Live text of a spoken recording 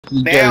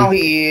Now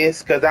he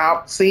is, cause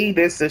I see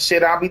this is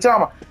shit I be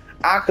talking about.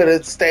 I could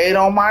have stayed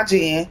on my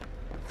gen,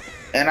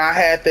 and I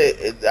had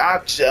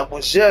to.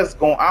 Was just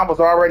going. I was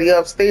already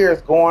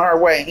upstairs going her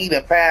way. And he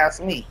done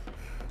passed me.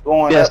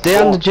 Going Yeah, up. stay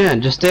on the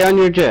gen. Just stay on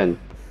your gen.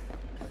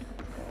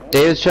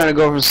 Dave's trying to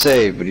go for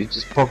save, but he's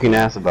just poking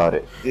ass about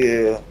it.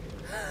 Yeah.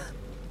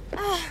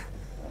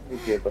 Let me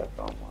get back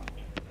on my.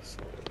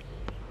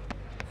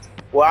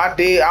 Well, I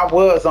did. I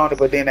was on it,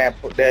 but then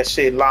that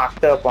shit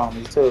locked up on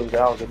me too.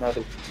 That was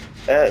another.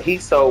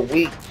 He's so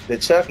weak. The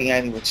Chucky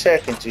ain't even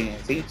checking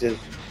gens. He's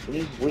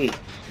weak.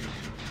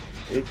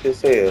 Weak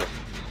as hell.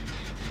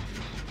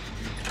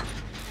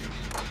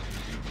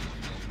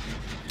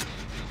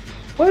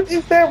 What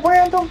is that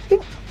random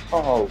thing?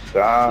 Oh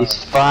God.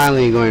 He's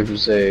finally going for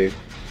save.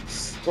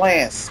 It's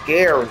playing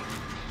scary.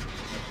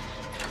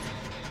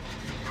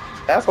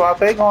 That's why if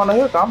they go on the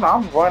hook,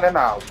 I'm running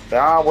out.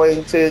 I'll wait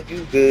until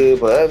you good,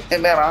 but other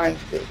than that, I ain't.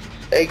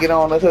 They get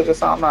on the hook or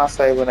something, I'm not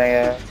saving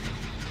their ass.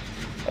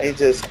 They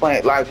just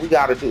playing like we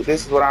gotta do.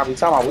 This is what I be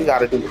talking about. We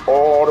gotta do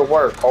all the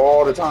work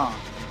all the time.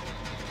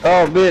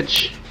 Oh,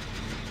 bitch.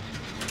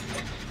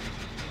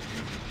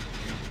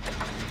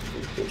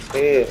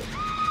 Head.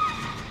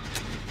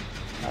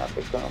 I have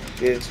to come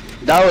get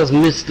you. That was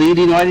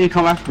misleading. Why did you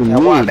come after me?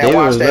 Watch that.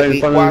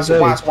 Watch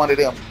Watch one of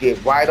them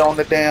get right on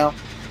the damn.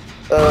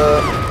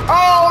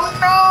 Oh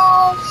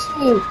no!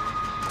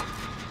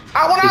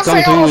 When I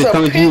say I was a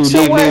pinch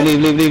away.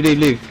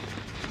 Leave.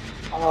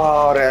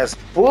 Oh, that's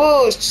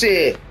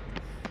bullshit.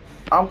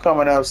 I'm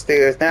coming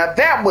upstairs now.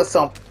 That was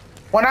some.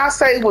 When I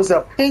say it was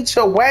a pinch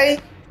away.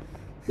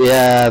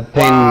 Yeah,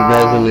 pain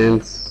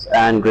resonance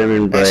and grim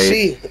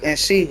embrace. And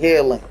she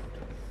healing.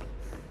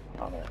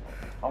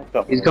 I'm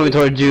coming. He's coming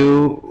towards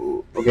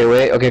you. Okay,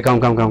 wait. Okay,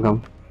 come.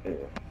 Yeah.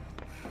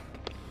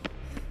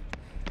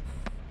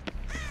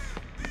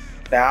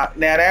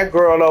 Now that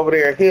girl over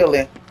there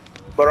healing,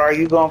 but are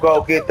you gonna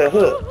go get the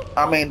hook?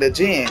 I mean the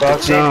gen.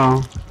 Fuck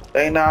no.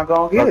 They not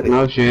gonna get it.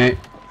 No shit.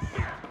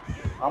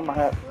 I'm gonna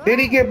have. Did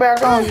he get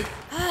back on you?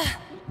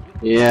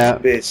 Yeah.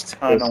 Bitch,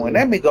 tunneling.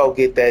 Let me go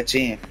get that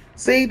gen.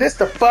 See, this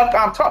the fuck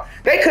I'm talking.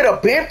 They could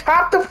have been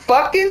popped the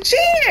fucking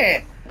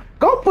gen.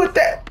 Go put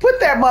that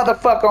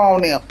motherfucker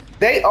on them.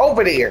 They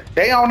over there.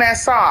 They on that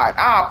side.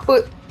 I'll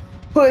put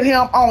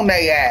him on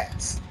their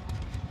ass.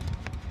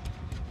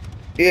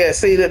 Yeah,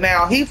 see that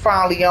now he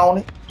finally on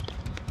it.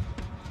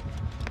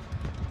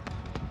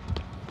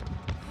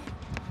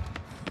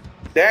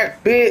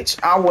 That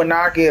bitch, I would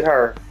not get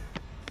her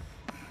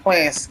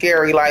playing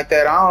scary like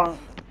that. I don't.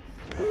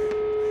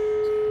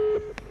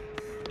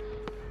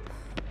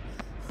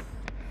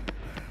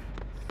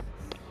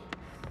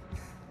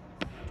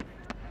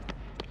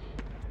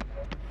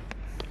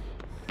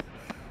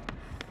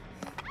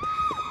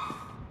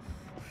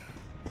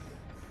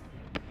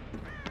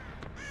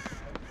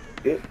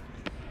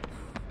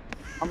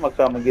 I'm gonna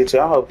come and get you.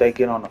 I hope they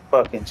get on the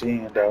fucking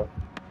gen though.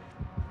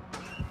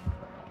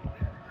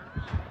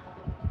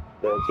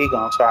 Look, he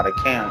gonna try to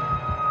camp.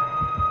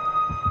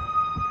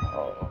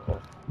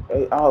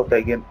 I hope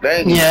they get.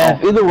 Yeah,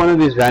 if either one of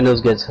these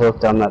randos gets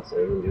hooked, I'm not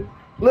saving you.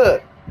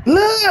 Look!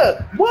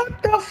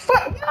 What the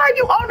fuck? Why are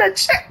you on the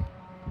check?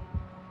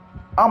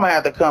 I'm gonna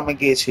have to come and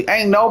get you.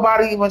 Ain't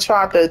nobody even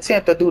tried to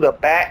attempt to do the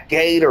back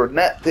gate or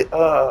nothing.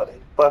 They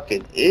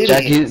fucking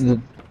idiots.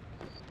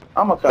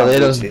 I'm gonna come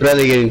get you.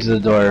 Barely getting to the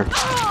door.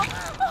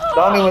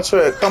 Don't even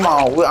try. Come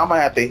on, I'm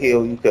gonna have to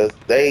heal you because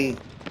they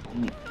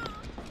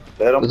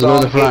let him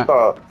go and get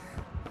caught.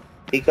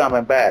 He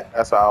coming back.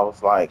 That's why I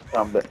was like,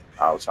 come back.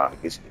 I was trying to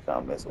get you to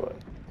come this way.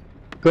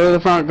 Go to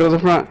the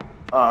front.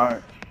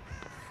 Alright.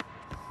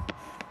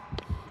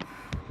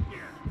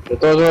 The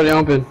door's already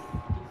open.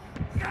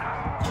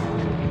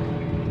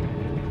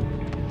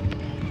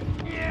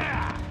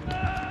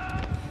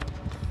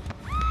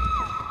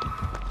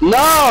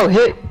 No!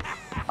 Hit!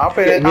 I'm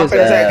finna take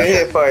a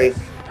hit for you.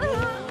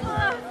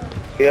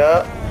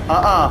 Yeah.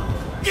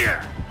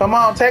 Come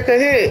on, take a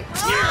hit.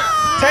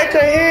 Take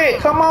a hit.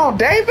 Come on,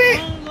 David.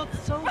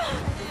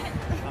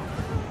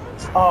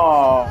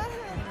 Oh,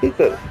 he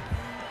could.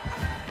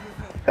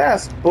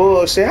 That's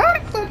bullshit. How the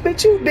fuck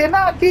did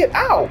not get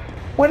out?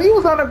 When he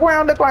was on the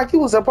ground, looked like he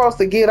was supposed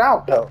to get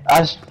out though.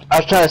 I was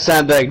trying to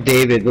sandbag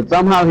David, but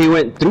somehow he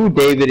went through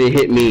David and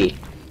hit me.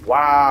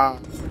 Wow.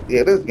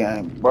 Yeah, this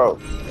game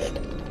broke.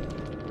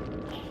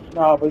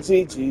 No, but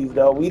GG's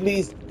though. We at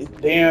least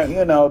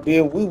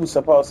did we was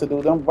supposed to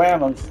do them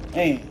randoms.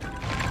 Man,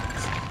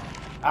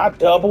 I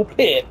double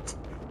picked.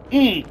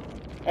 Ain't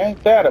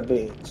that a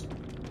bitch?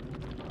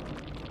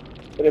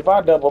 But if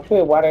I double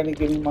pick, why didn't he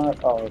give me my?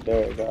 Oh,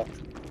 there you go.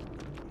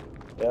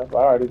 Yep, I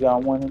already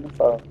got one in the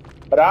phone.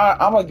 But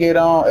I'm gonna get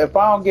on. If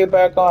I don't get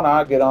back on,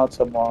 I'll get on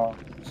tomorrow.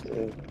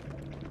 Shit.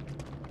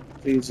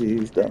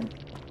 GG's though.